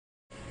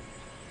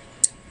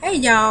Hey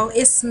y'all,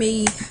 it's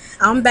me.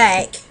 I'm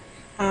back.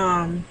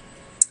 Um,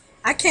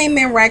 I came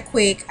in right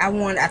quick.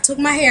 I took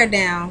my hair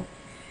down,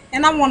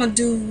 and I want to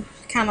do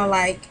kind of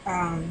like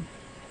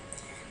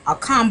a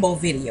combo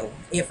video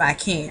if I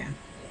can.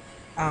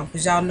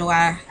 Cause y'all know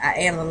I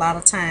add a lot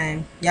of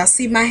time. Y'all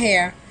see my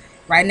hair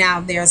right now.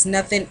 There's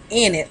nothing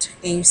in it,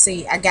 and you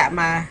see I got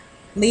my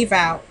leave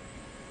out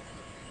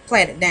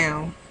plaited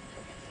down,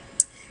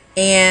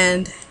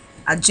 and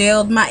I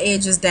gelled my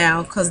edges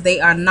down because they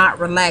are not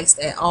relaxed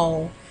at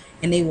all,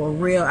 and they were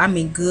real. I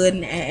mean, good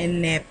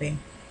and nappy.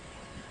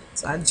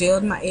 So I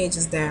gelled my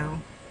edges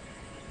down.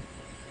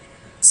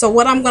 So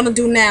what I'm going to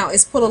do now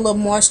is put a little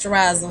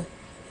moisturizer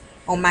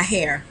on my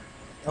hair.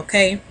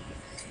 Okay?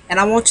 And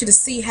I want you to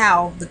see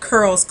how the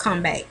curls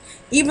come back.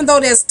 Even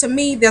though to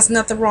me, there's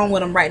nothing wrong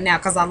with them right now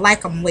because I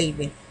like them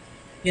wavy.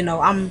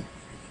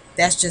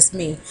 That's just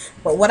me.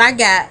 But what I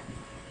got,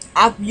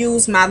 I've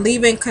used my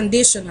leave-in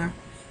conditioner,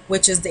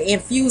 which is the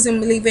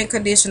infusing leave-in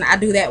conditioner. I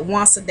do that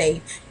once a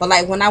day. But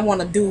like when I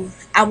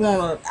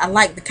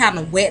like the kind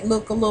of wet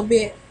look a little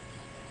bit.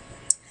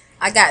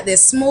 I got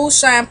this Smooth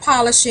Shine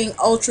Polishing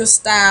Ultra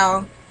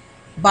Style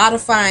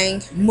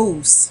Bodifying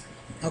Mousse.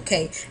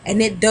 Okay,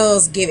 and it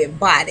does give it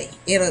body.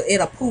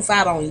 It'll poof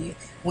out on you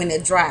when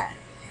it dry.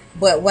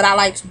 But what I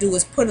like to do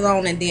is put it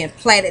on and then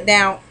plait it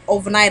down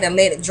overnight and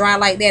let it dry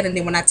like that. And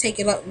then when I take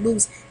it up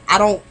loose, I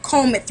don't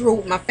comb it through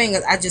with my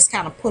fingers. I just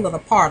kind of pull it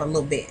apart a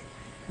little bit.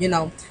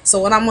 So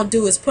what I'm gonna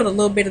do is put a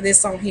little bit of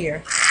this on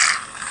here.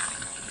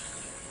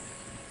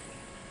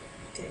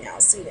 Can y'all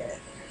see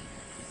that?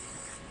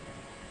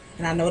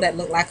 And I know that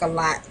looked like a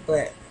lot,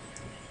 but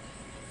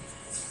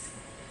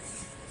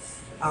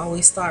I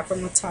always start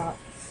from the top.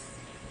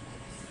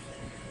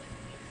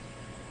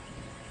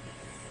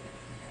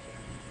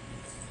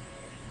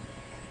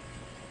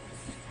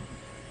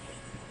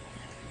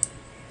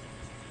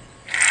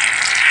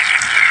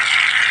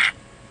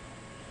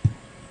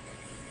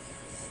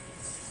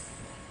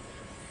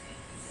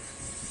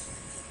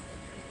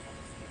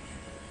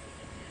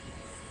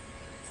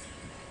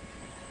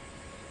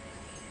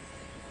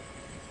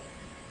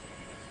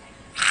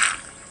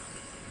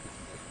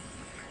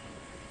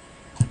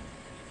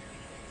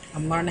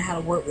 I'm learning how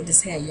to work with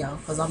this hair, y'all,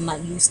 because I'm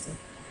not used to.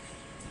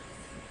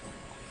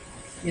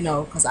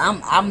 Because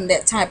I'm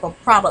that type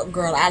of product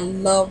girl. I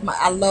love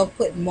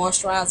putting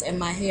moisturizer in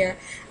my hair.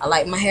 I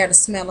like my hair to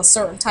smell a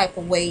certain type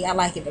of way. I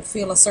like it to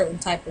feel a certain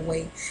type of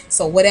way.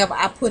 So whatever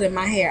I put in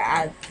my hair,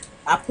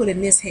 I put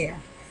in this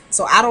hair.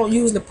 So I don't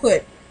usually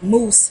put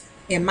mousse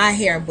in my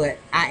hair, but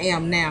I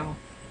am now.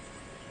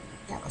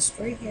 Got a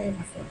straight hair in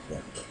my front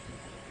foot.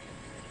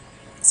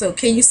 So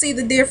can you see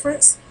the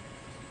difference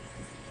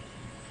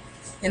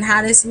in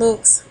how this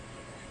looks?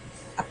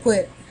 I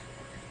put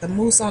the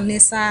mousse on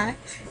this side,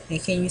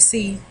 and can you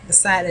see the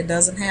side that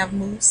doesn't have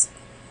mousse?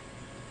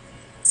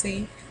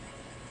 See?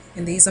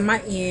 And these are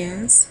my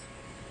ends,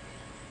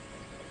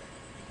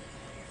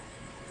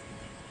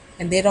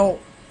 and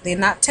they're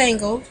not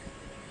tangled.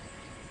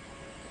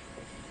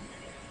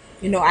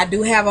 I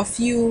do have a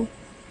few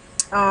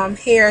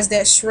hairs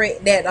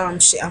that I'm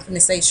gonna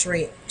say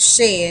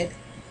shed,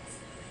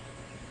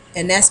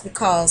 and that's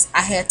because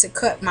I had to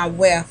cut my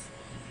weft,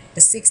 the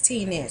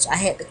 16-inch. I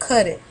had to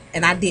cut it,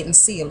 and I didn't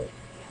seal it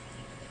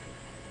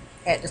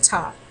at the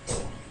top.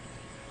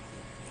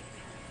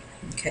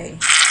 Okay,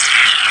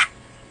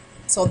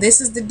 so this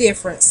is the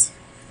difference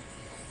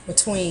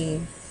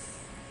between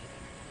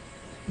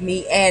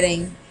me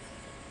adding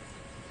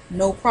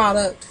no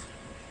product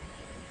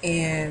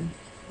and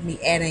me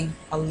adding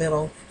a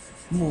little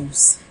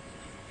mousse.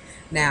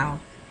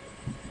 Now,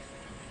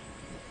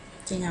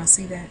 can y'all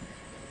see that?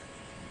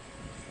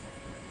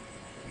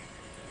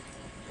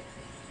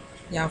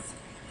 Y'all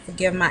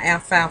forgive my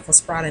alfalfa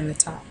sprout in the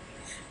top,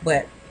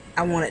 but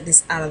I wanted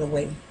this out of the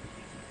way.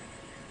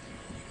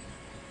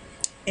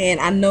 And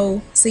I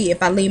know, see,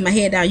 if I leave my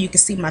hair down, you can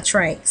see my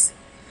tracks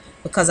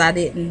because I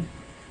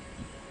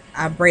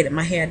braided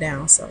my hair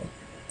down. So,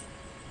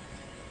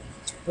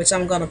 which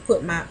I'm gonna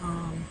put my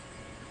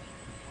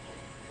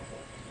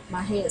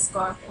head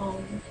scarf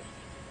on.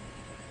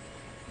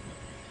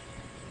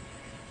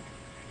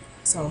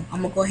 So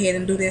I'm gonna go ahead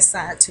and do this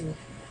side too.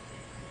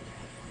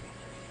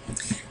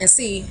 And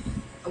see,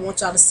 I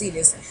want y'all to see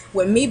this.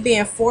 With me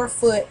being 4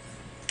 foot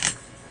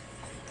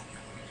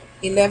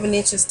 11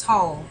 inches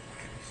tall,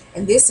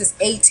 and this is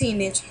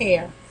 18-inch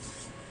hair.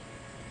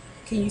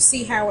 Can you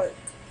see how it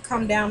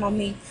come down on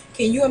me?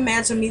 Can you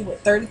imagine me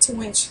with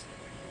 32-inch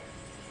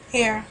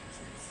hair?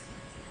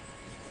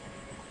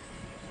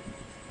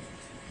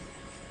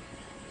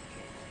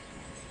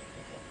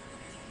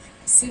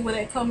 See where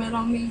that coming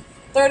on me?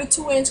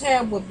 32-inch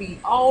hair would be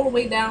all the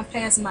way down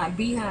past my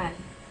behind.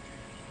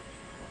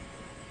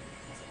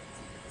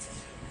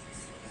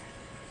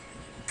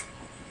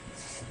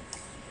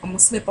 I'm gonna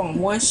slip on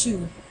one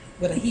shoe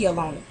with a heel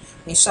on it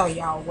and show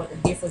y'all what the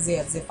difference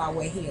is if I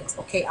wear heels.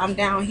 Okay, I'm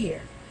down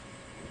here.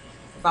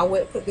 If I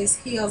would put these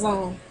heels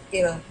on,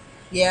 yeah,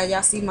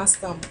 y'all see my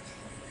stomach.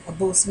 It'll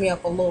boost me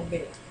up a little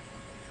bit.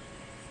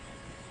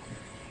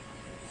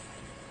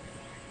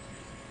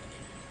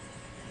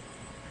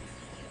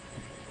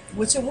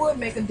 which it would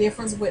make a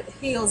difference with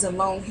heels and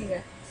long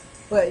hair.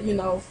 But you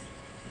know,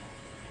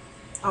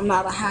 I'm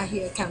not a high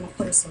heel kind of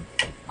person.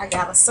 I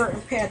got a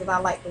certain pair that I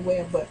like to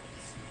wear, but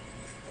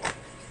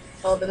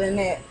other than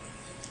that,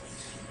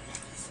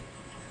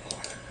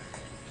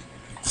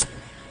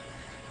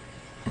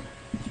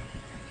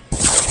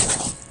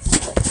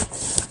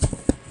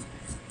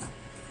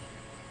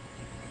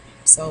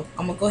 so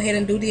I'm gonna go ahead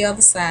and do the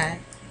other side.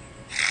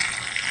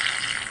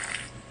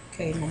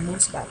 Okay, my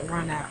mousse about to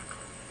run out.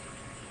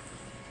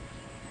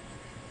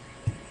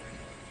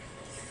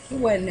 It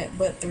wasn't that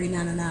but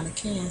 $3.99 a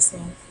can, so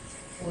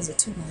or was it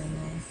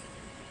 $2.99?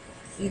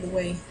 Either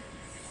way,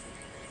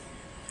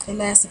 it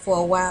lasted for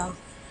a while.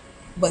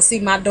 But see,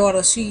 my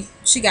daughter, she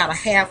got a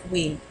half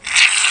wig,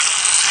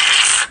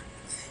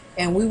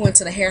 and we went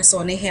to the hair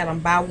store and they had them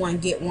buy one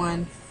get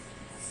one,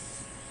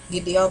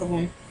 get the other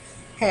one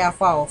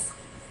half off.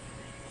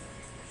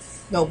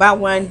 No, buy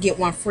one get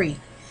one free.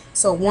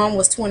 So one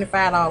was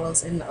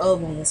 $25 and the other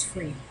one was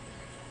free.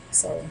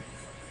 So,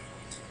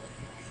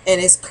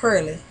 and it's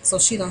curly, so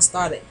she done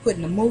started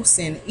putting the mousse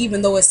in it,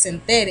 even though it's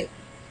synthetic.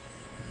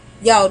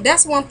 Y'all,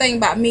 that's one thing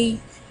about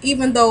me.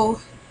 Even though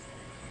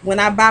when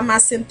I buy my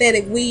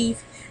synthetic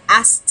weave,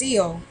 I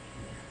still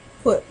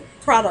put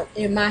product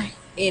in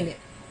it,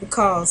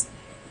 because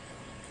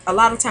a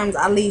lot of times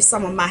I leave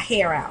some of my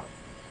hair out,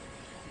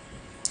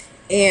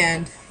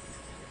 and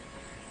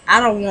I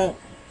don't want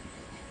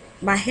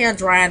my hair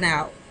drying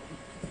out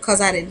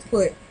because I didn't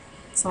put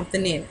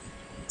something in it.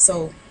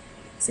 So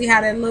see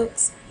how that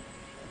looks?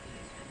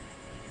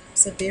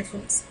 It's a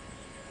difference.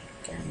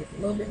 Okay, I get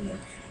a little bit more.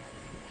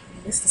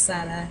 This is the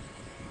side I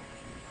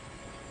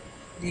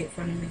did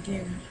from the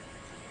beginning.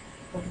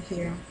 Over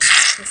here,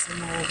 put some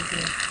more over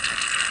here.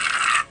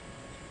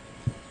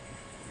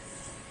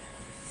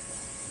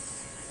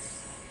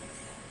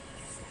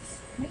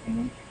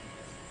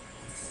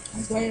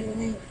 I'm glad it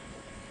ain't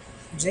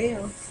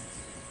gel.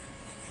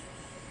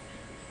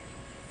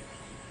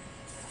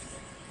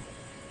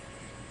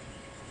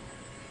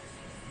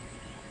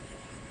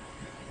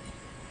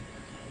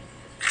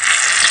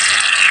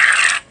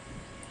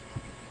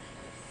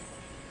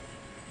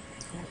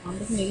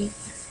 Underneath.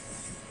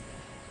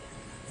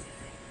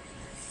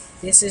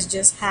 This is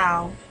just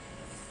how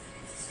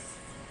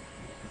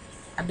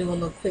I do a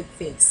little quick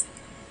fix.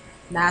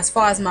 Now, as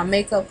far as my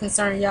makeup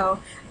concerned, y'all,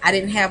 I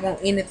didn't have on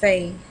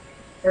anything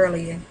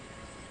earlier.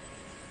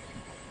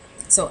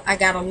 So I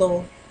got a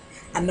little,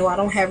 I know I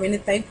don't have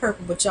anything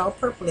purple, but y'all,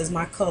 purple is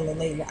my color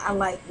lately. I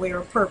like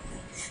wearing purple.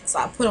 So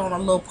I put on a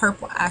little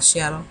purple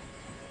eyeshadow.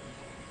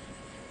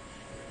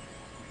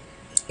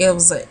 It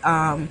was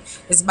a,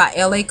 it's by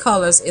LA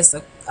Colors. It's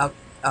a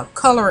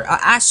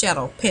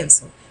eyeshadow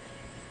pencil.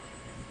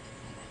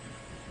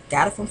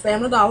 Got it from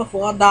Family Dollar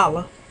for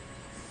 $1.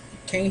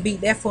 Can't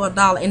beat that for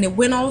 $1. And it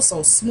went on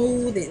so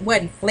smooth. It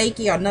wasn't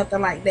flaky or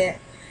nothing like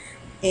that.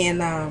 And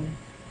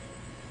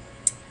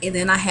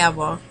then I have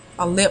a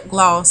lip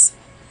gloss.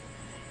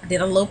 I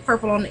did a little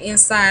purple on the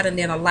inside and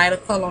then a lighter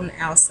color on the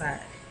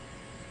outside.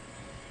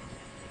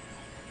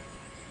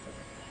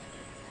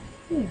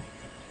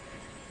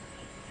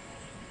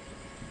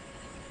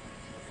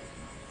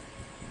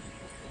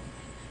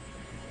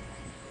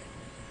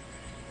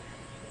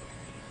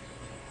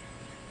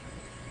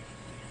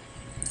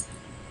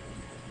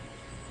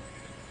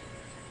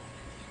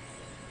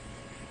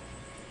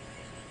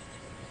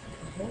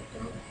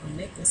 My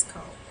neck is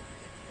cold.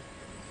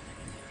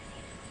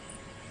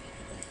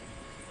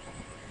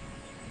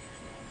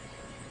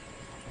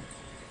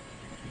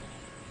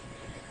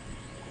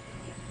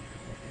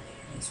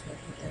 Let's put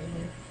that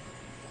little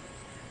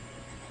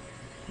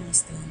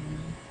piece down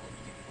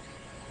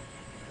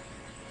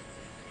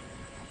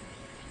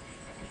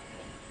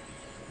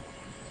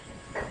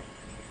there.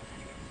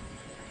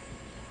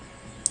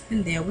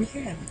 And there we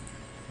have it.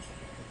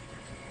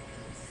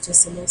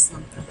 Just a little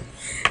something.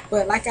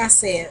 But like I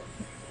said,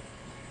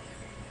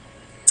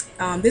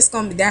 this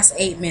gonna be, that's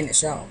 8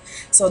 minutes, y'all.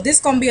 So this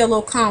gonna be a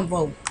little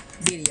convo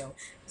video.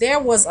 There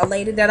was a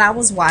lady that I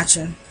was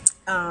watching.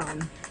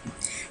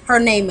 Her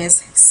name is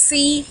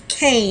C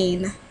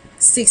Kane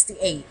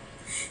 68.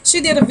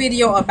 She did a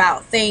video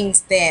about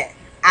things that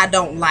I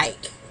don't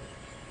like.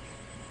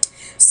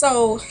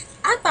 So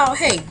I thought,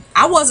 hey,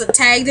 I wasn't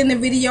tagged in the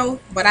video,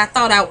 but I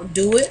thought I would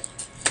do it.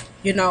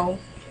 You know,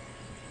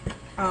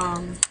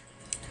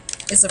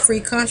 it's a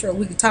free country.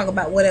 We can talk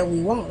about whatever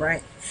we want,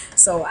 right?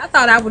 So I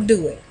thought I would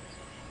do it.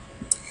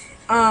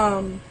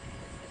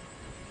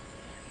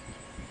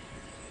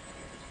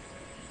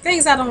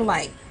 Things I don't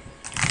like.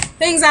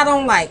 Things I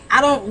don't like. I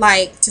don't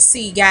like to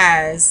see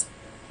guys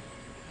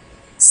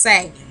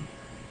sagging.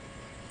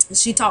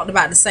 She talked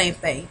about the same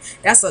thing.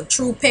 That's a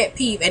true pet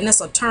peeve, and that's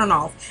a turn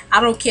off.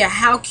 I don't care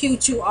how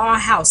cute you are,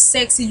 how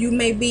sexy you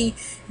may be.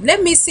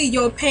 Let me see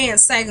your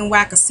pants sagging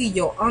where I can see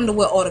your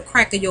underwear or the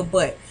crack of your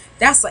butt.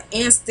 That's an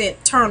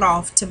instant turn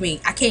off to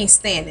me. I can't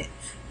stand it.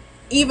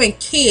 Even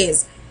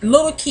kids,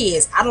 little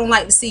kids, I don't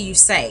like to see you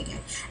sagging.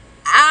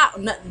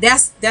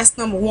 That's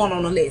number one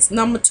on the list.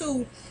 Number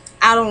two,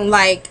 I don't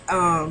like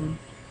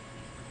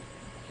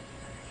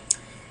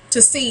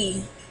to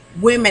see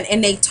women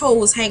and their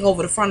toes hang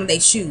over the front of their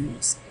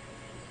shoes.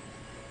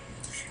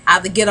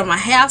 Either get them a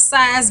half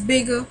size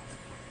bigger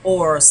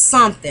or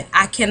something.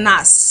 I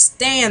cannot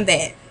stand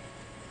that.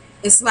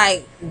 It's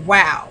like,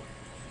 wow.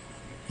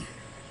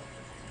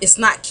 It's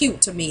not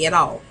cute to me at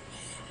all.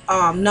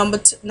 Number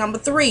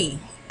three,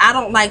 I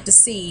don't like to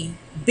see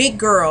big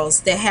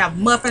girls that have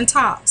muffin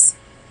tops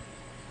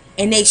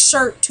and they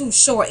shirt too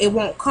short, it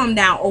won't come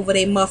down over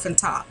their muffin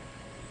top.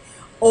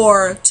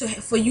 Or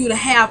for you to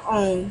have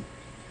on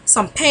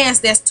some pants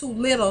that's too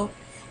little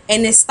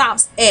and it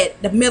stops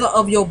at the middle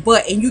of your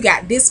butt and you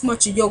got this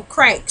much of your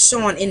crack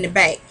showing in the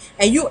back,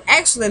 and you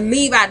actually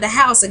leave out the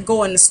house and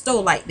go in the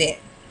store like that,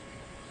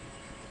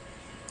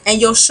 and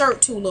your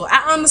shirt too little.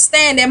 I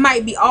understand that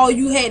might be all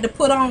you had to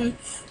put on.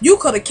 You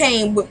could have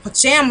came with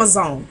pajamas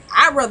on.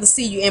 I'd rather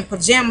see you in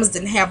pajamas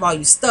than have all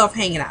your stuff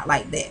hanging out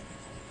like that.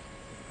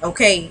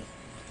 Okay,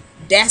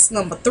 that's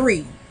number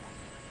three.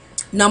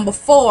 Number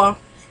four,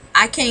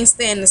 I can't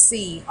stand to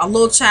see a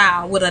little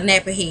child with a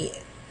nappy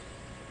head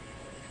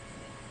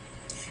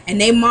and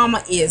their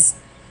mama is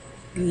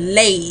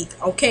laid.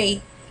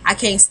 Okay, I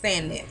can't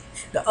stand that.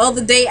 The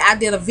other day I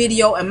did a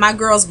video and my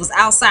girls was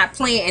outside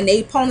playing and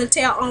they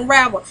ponytail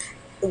unraveled.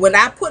 When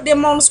I put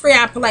them on the screen,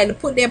 I politely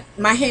put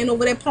my hand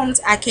over their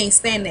ponytail. I can't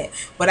stand that.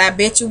 But I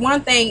bet you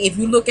one thing, if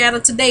you look at her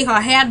today,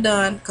 her hair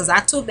done, because I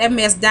took that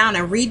mess down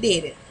and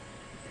redid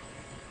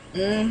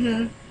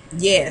it.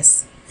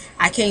 Yes,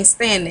 I can't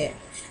stand that.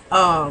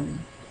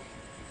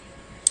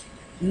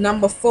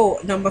 Number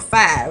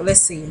five,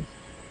 let's see.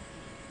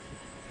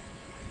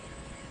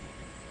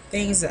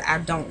 Things that I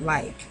don't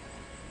like.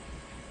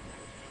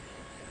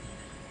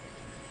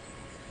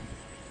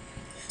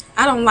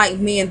 I don't like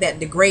men that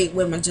degrade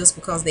women just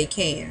because they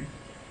can.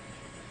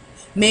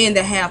 Men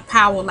that have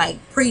power like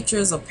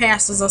preachers or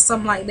pastors or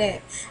something like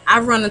that. I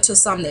run into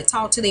some that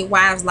talk to their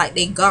wives like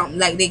they gum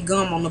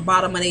on the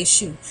bottom of their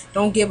shoe.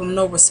 Don't give them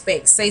no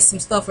respect. Say some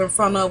stuff in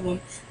front of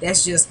them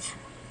that's just,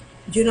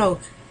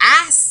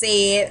 I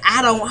said,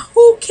 I don't,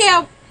 who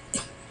care?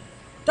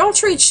 Don't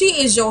treat,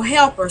 she is your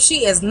helper.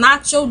 She is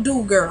not your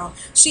do girl.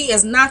 She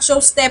is not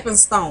your stepping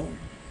stone.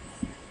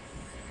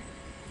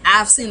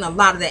 I've seen a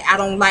lot of that. I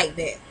don't like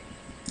that.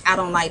 I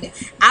don't like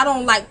that. I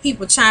don't like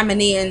people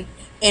chiming in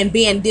and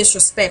being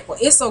disrespectful.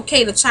 It's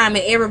okay to chime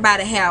in.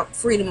 Everybody have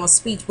freedom of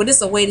speech, but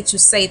it's a way that you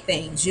say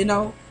things,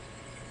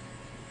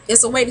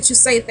 It's a way that you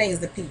say things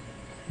to people.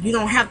 You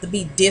don't have to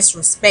be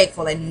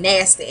disrespectful and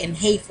nasty and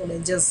hateful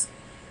and just,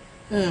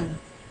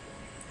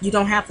 you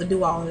don't have to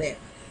do all of that.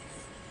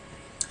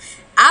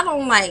 I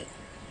don't like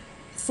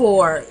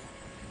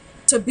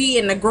to be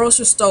in the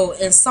grocery store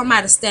and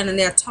somebody standing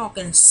there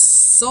talking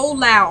so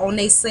loud on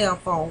their cell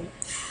phone.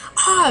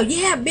 Oh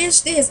yeah,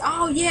 bitch, this.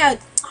 Oh yeah,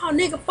 oh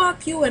nigga,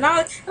 fuck you and all.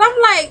 And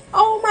I'm like,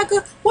 oh my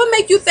god, what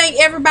make you think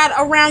everybody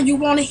around you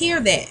want to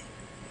hear that?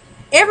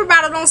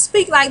 Everybody don't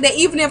speak like that.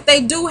 Even if they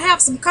do,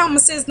 have some common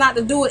sense not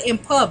to do it in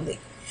public.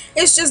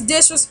 It's just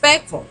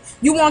disrespectful.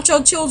 You want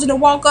your children to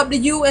walk up to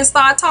you and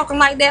start talking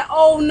like that?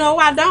 Oh no,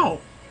 I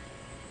don't.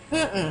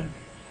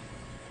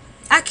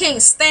 I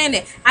can't stand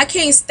it. I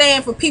can't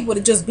stand for people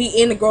to just be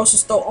in the grocery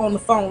store on the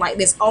phone like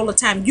this all the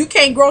time. You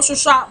can't grocery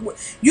shop.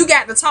 You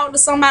got to talk to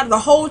somebody the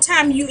whole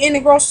time you in the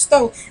grocery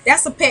store.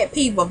 That's a pet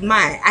peeve of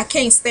mine. I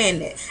can't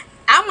stand it.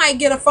 I might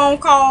get a phone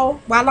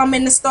call while I'm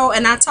in the store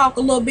and I talk a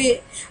little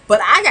bit,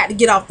 but I got to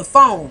get off the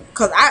phone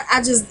because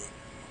I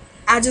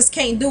just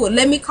can't do it.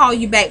 Let me call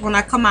you back when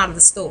I come out of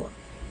the store.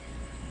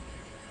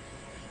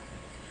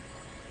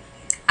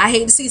 I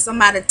hate to see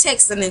somebody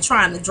texting and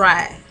trying to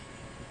drive.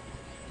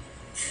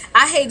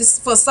 I hate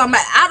for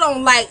somebody. I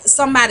don't like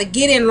somebody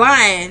get in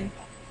line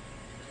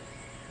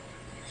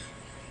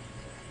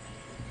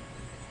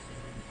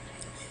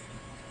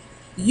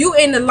you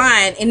in the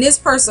line and this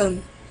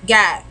person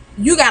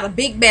you got a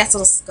big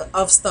basket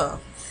of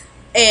stuff,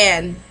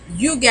 and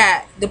you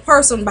got the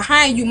person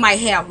behind you might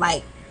have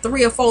like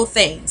 3 or 4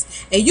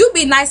 things, and you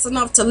be nice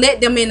enough to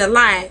let them in the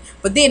line,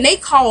 but then they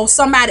call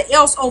somebody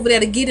else over there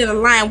to get in the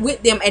line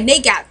with them and they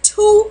got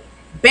 2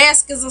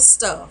 baskets of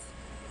stuff.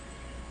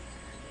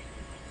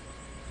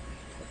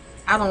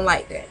 I don't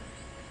like that.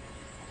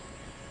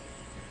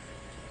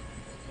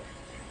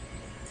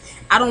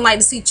 I don't like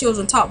to see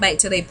children talk back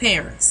to their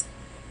parents.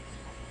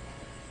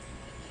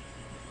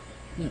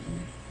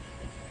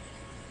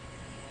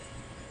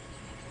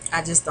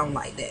 I just don't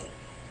like that.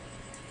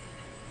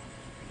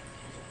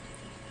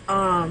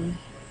 I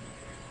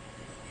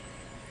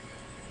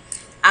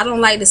don't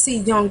like to see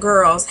young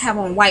girls have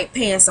on white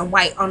pants and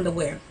white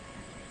underwear.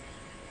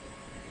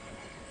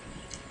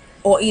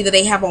 Or either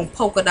they have on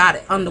polka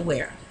dotted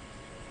underwear.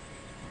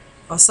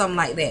 Or something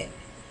like that.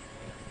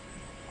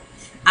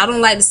 I don't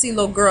like to see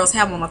little girls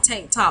have on a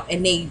tank top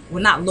and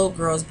well, not little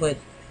girls, but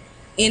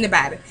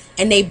anybody,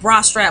 and they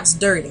bra straps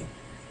dirty.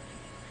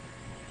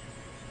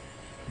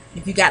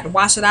 If you got to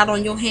wash it out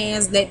on your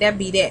hands, let that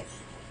be that.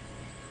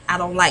 I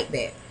don't like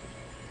that.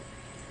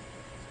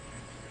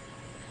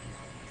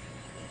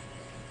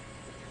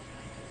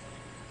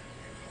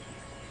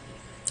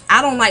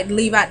 I don't like to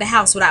leave out the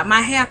house without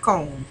my hair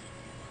combed.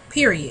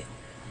 period.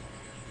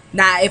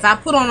 Now, if I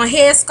put on a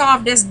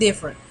headscarf, that's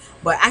different.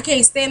 But I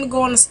can't stand to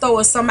go in the store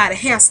and somebody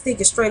hair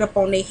sticking straight up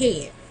on their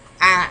head.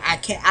 I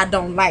can't. I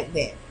don't like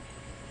that.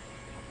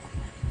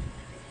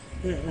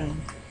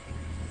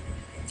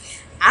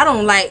 I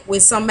don't like when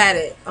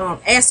somebody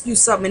ask you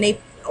something and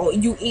or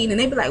you eat and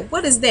they be like,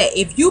 "What is that?"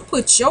 If you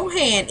put your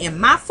hand in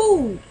my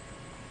food,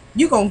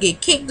 you gonna get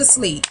kicked to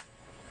sleep.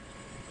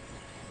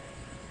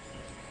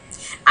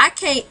 I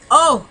can't.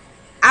 Oh,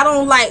 I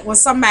don't like when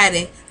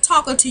somebody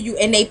talking to you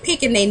and they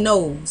picking their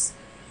nose.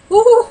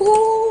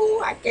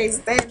 Ooh, I can't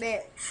stand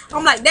that.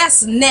 I'm like,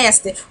 that's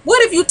nasty.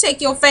 What if you take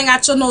your finger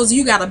out your nose and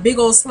you got a big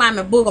old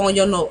slimy boog on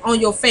your nose, on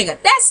your finger?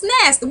 That's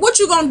nasty. What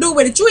you gonna do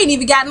with it? You ain't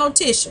even got no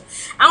tissue.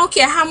 I don't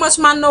care how much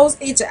my nose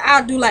itches.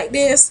 I'll do like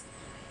this,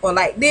 or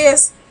like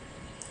this,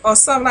 or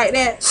something like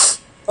that.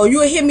 Or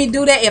you'll hear me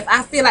do that if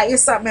I feel like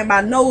it's something in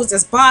my nose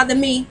that's bothering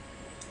me.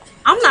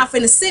 I'm not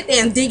finna sit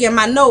there and dig in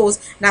my nose.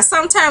 Now,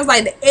 sometimes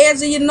like the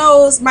edge of your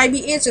nose might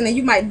be itching and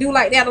you might do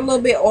like that a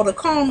little bit, or the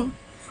corner.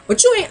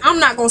 But you ain't, I'm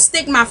not gonna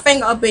stick my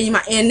finger up in your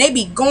mouth and they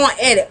be going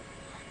at it.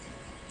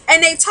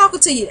 And they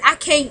talking to you. I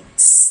can't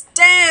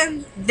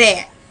stand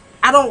that.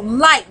 I don't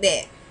like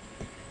that.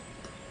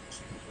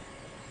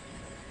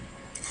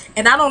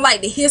 And I don't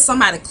like to hear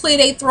somebody clear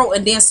their throat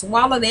and then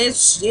swallow that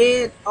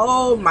shit.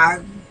 Oh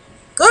my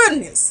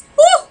goodness.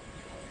 Woo!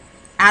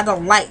 I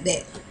don't like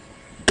that.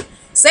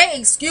 Say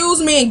excuse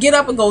me and get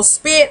up and go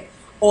spit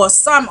or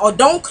something. Or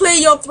don't clear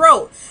your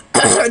throat.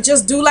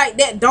 Just do like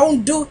that.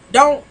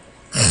 Don't.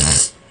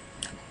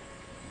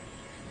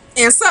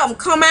 And something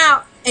come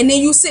out and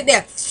then you sit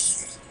there.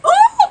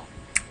 Ooh!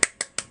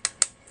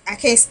 I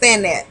can't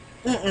stand that.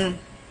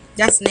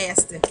 That's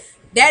nasty.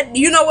 That,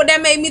 you know what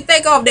that made me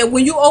think of? That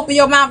when you open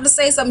your mouth to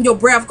say something, your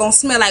breath gonna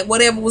smell like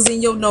whatever was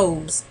in your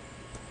nose.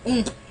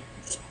 I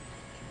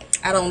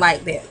don't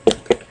like that.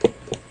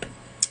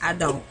 I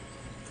don't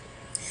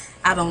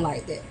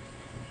like that.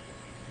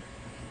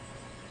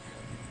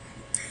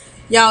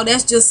 Y'all,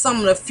 that's just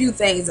some of the few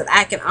things that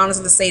I can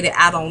honestly say that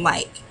I don't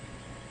like.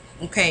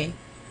 Okay.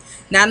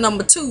 Now,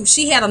 number 2,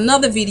 she had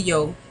another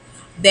video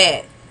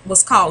that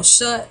was called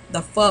Shut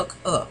the Fuck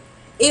Up.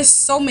 It's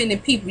so many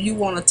people you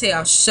want to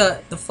tell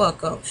shut the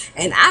fuck up.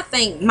 And I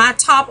think my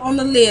top on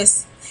the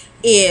list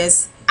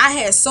is I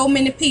had so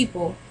many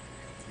people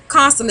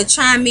constantly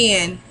chime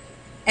in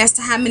as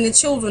to how many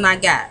children I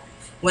got.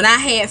 When I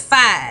had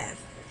 5,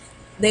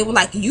 they were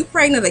like, "You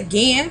pregnant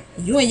again?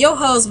 You and your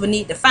husband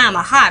need to find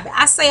a hobby."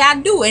 I say I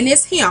do, and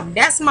it's him.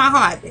 That's my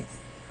hobby.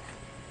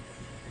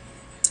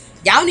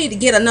 Y'all need to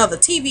get another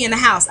TV in the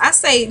house. I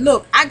say,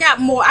 look, I got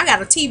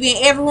a TV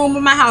in every room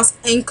of my house,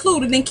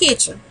 including in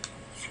kitchen.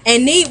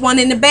 And need one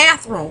in the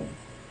bathroom.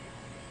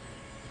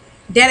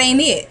 That ain't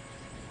it.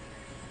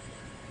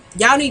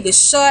 Y'all need to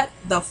shut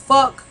the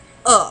fuck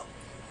up.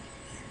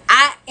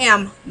 I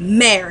am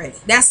married.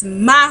 That's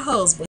my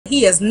husband.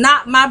 He is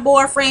not my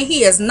boyfriend.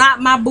 He is not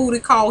my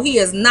booty call. He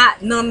is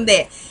not none of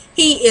that.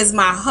 He is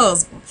my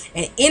husband.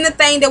 And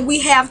anything that we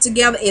have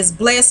together is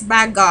blessed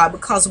by God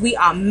because we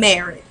are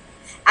married.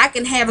 I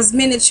can have as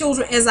many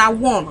children as I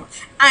want.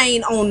 I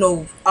ain't on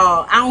no,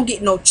 I don't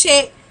get no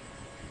check.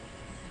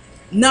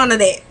 None of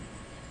that.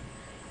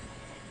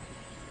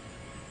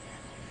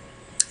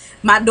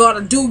 My daughter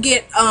do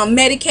get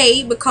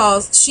Medicaid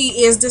because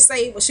she is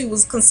disabled. She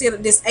was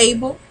considered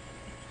disabled.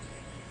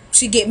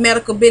 She get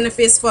medical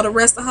benefits for the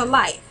rest of her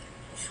life.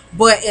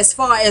 But as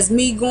far as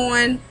me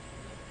going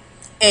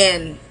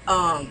and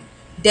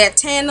that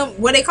tandem,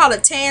 what they call a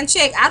tan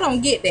check, I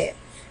don't get that.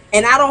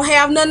 And I don't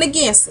have nothing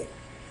against it.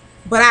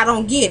 But I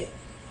don't get it.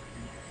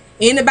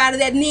 Anybody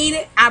that need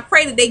it, I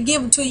pray that they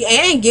give it to you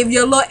and give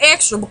you a little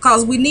extra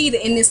because we need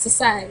it in this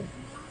society.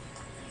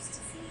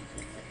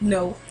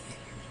 No.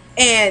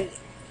 And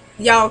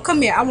y'all,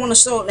 come here. I want to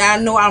show that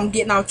I know I'm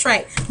getting off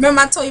track.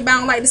 Remember I told you about I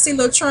don't like to see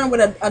little children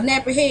with a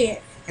nappy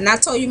head. And I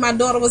told you my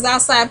daughter was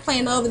outside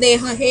playing the other day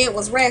and her head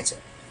was ratchet.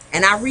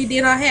 And I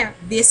redid her hair.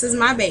 This is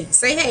my baby.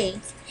 Say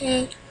hey.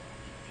 Hey.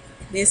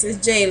 This is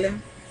Jayla.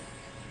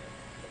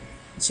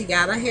 She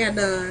got her hair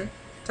done.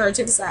 Turn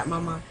to the side,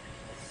 mama.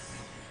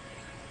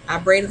 I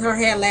braided her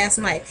hair last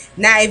night.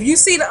 Now, if you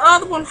see the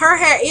other one, her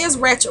hair is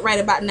ratchet right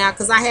about now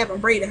because I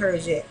haven't braided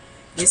hers yet.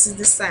 This is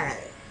the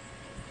side.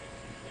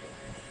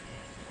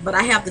 But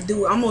I have to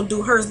do, I'm going to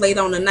do hers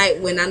later on the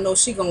night when I know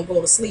she going to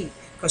go to sleep.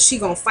 Because she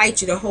going to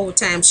fight you the whole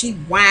time. She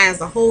whines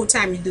the whole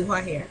time you do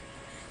her hair.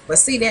 But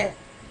see that?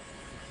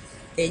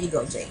 There you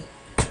go, Jay.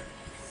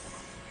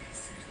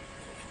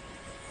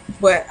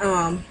 But,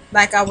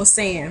 like I was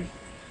saying,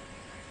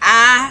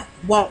 I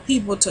want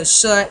people to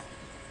shut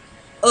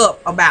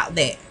up about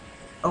that.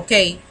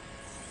 Okay?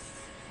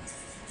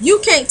 You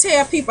can't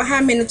tell people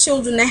how many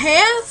children they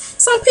have.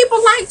 Some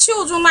people like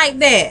children like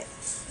that.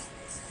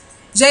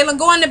 Jayla,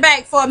 go in the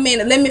back for a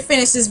minute. Let me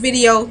finish this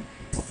video.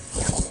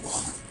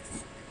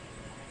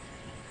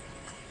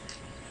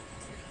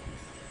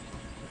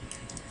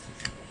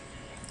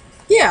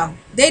 Yeah,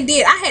 they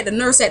did. I had the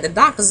nurse at the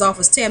doctor's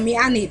office tell me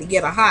I need to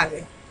get a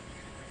hobby.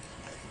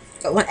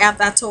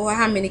 After I told her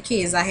how many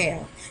kids I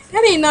have.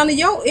 That ain't none of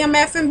your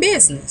MFing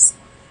business.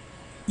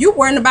 You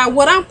worrying about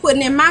what I'm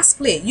putting in my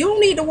split. You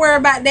don't need to worry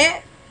about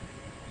that.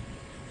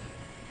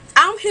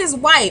 I'm his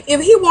wife.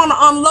 If he want to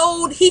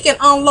unload, he can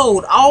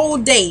unload all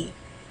day.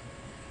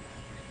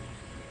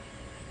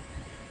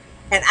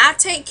 And I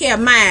take care of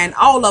mine,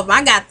 all of them.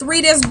 I got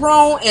 3 that's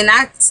grown, and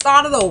I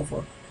started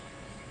over.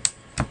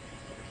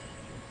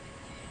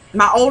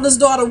 My oldest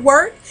daughter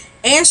work,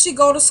 and she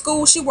go to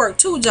school. She work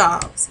 2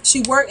 jobs.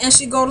 She work and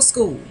she go to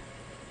school,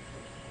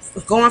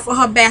 going for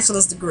her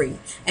bachelor's degree.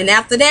 And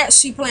after that,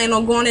 she planned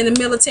on going in the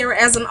military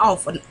as an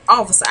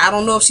officer. I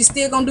don't know if she's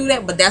still gonna do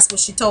that, but that's what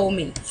she told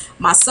me.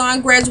 My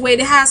son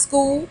graduated high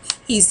school.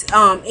 He's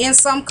in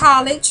some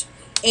college,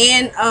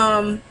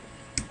 and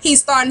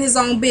he's starting his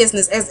own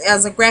business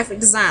as a graphic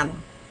designer.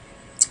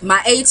 My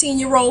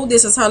 18-year-old,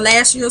 this is her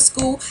last year of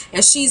school,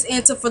 and she's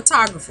into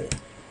photography.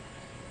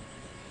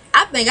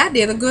 I think I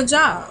did a good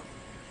job.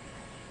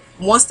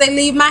 Once they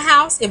leave my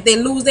house, if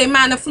they lose their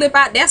mind and flip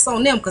out, that's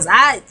on them. Because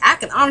I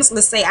can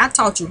honestly say I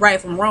taught you right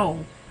from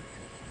wrong.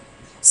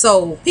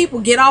 So people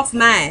get off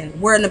mine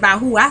worrying about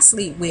who I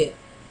sleep with.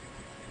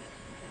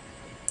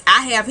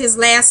 I have his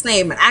last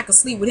name, and I can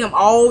sleep with him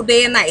all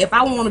day and night. If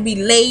I want to be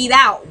laid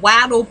out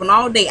wide open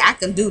all day, I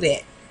can do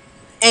that.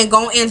 And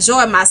go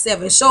enjoy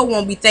myself, and sure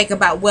won't be thinking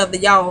about whether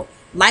y'all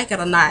like it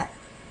or not.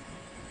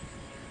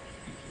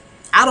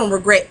 I don't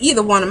regret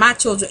either one of my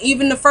children,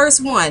 even the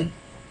first one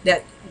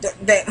that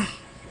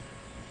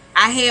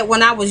I had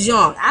when I was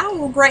young. I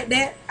don't regret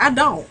that. I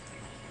don't.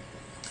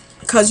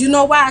 Because you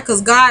know why?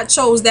 Because God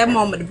chose that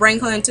moment to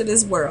bring her into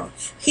this world.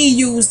 He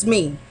used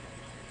me.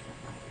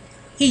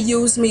 He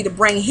used me to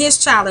bring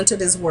his child into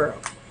this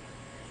world.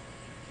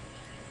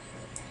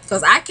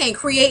 Because I can't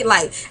create,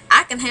 like,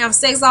 I can have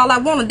sex all I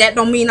want, and that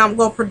don't mean I'm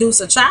going to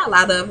produce a child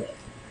out of it.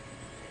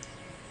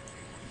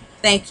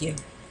 Thank you.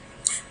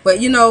 But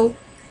you know,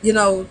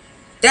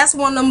 that's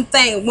one of them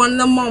things, one of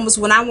them moments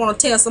when I want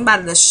to tell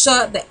somebody to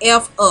shut the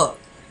F up.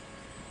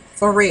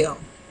 For real.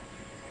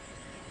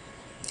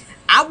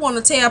 I want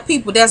to tell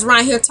people that's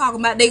right here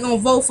talking about they gonna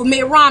vote for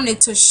Mitt Romney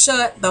to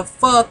shut the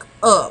fuck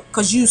up,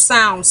 because you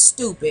sound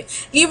stupid.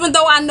 Even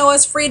though I know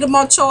it's freedom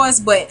of choice,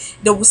 but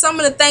some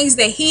of the things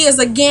that he is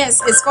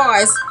against, as far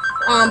as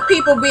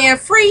people being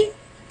free,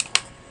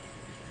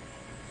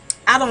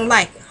 I don't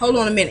like it. Hold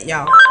on a minute,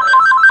 y'all.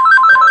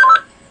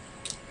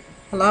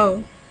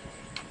 Hello.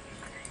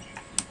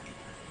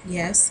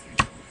 Yes.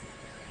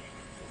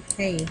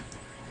 Hey.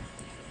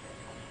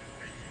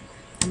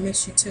 I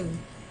miss you too.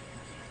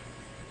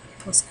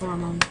 What's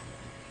going on?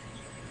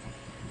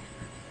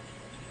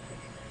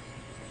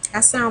 I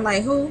sound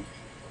like who?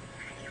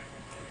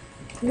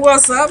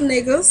 What's up,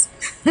 niggas?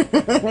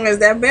 Is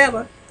that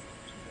better?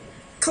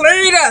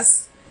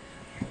 Cletus!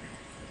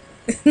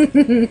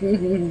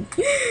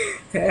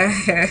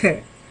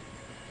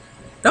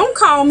 Don't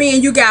call me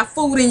and you got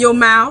food in your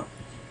mouth.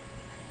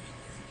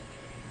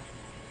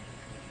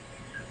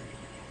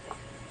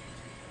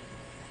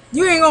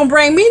 You ain't gonna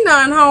bring me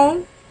none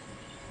home.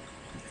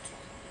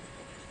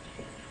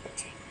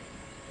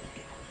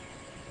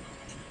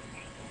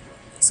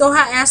 So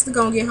how Ashley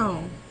gonna get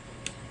home?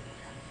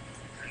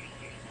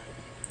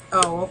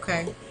 Oh,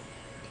 okay.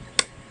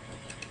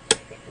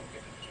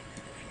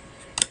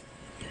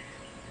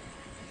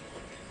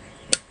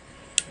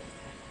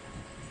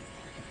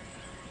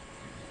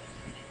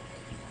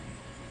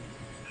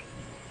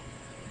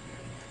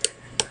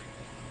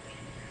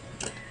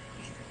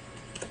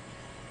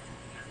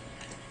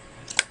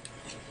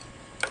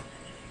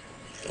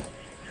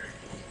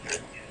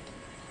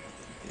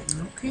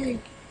 Okay.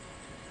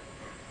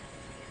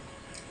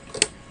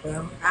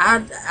 Well,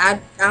 I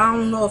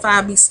don't know if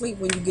I'll be asleep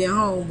when you get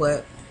home,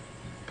 but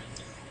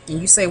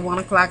and you say 1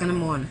 o'clock in the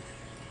morning.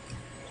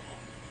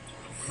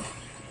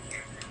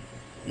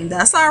 And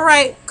that's all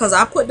right, because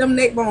I put them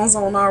neck bones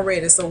on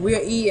already. So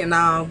we'll eat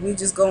and we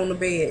just go on to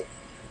bed.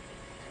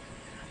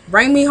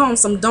 Bring me home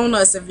some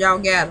donuts if y'all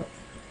got them.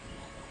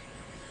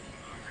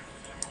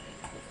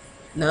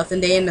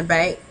 Nothing there in the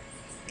back.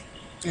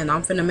 And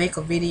I'm finna make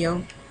a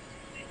video.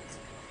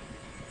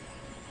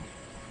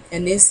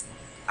 And this,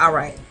 all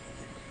right.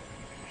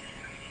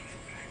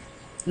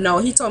 No,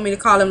 he told me to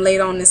call him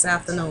later on this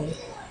afternoon.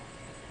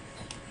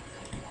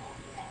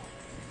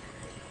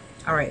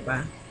 All right,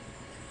 bye.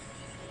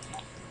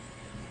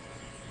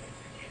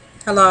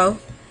 Hello?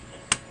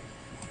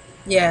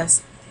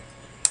 Yes.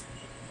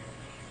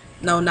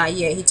 No, not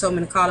yet. He told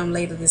me to call him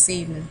later this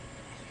evening.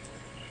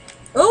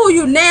 Oh,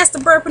 you nasty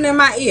burping in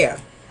my ear.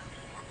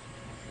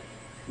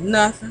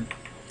 Nothing.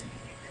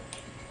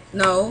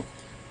 No.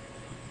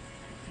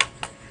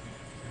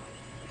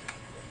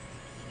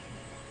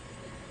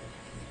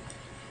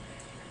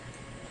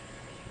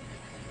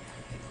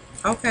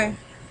 Okay.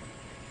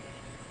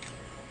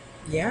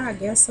 Yeah, I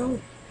guess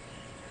so.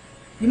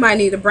 You might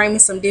need to bring me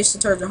some dish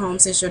detergent home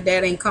since your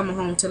dad ain't coming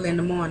home till in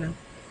the morning.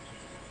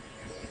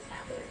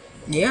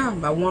 Yeah,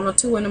 about 1 or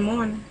 2 in the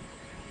morning.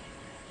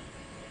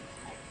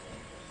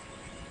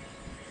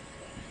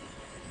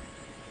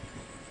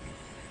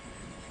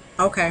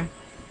 Okay.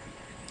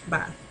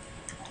 Bye.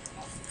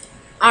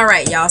 All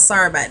right, y'all.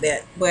 Sorry about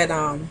that. But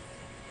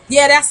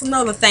yeah, that's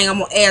another thing I'm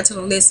gonna add to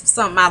the list of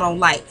something I don't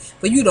like.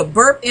 For you to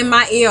burp in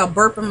my ear or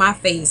burp in my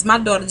face. My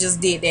daughter just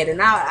did that,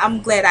 and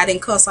I'm glad I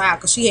didn't cuss her out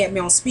because she had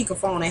me on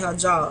speakerphone at her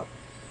job.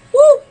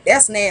 Woo,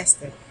 that's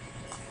nasty.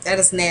 That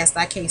is nasty.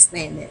 I can't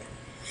stand that.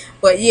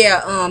 But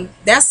yeah,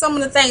 that's some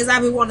of the things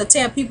I be wanting to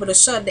tell people to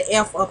shut the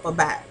F up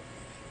about.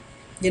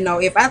 You know,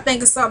 if I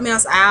think of something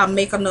else, I'll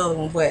make another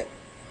one. But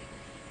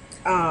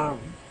um,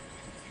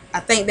 I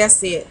think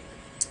that's it,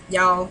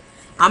 y'all.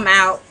 I'm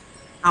out.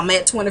 I'm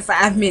at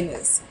 25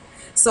 minutes.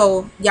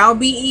 So y'all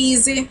be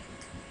easy.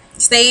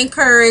 Stay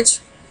encouraged.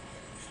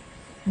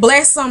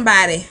 Bless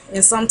somebody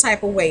in some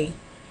type of way.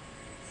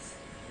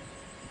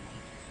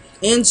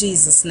 In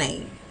Jesus'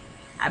 name.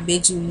 I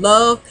bid you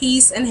love,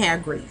 peace, and hair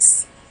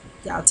grease.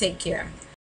 Y'all take care.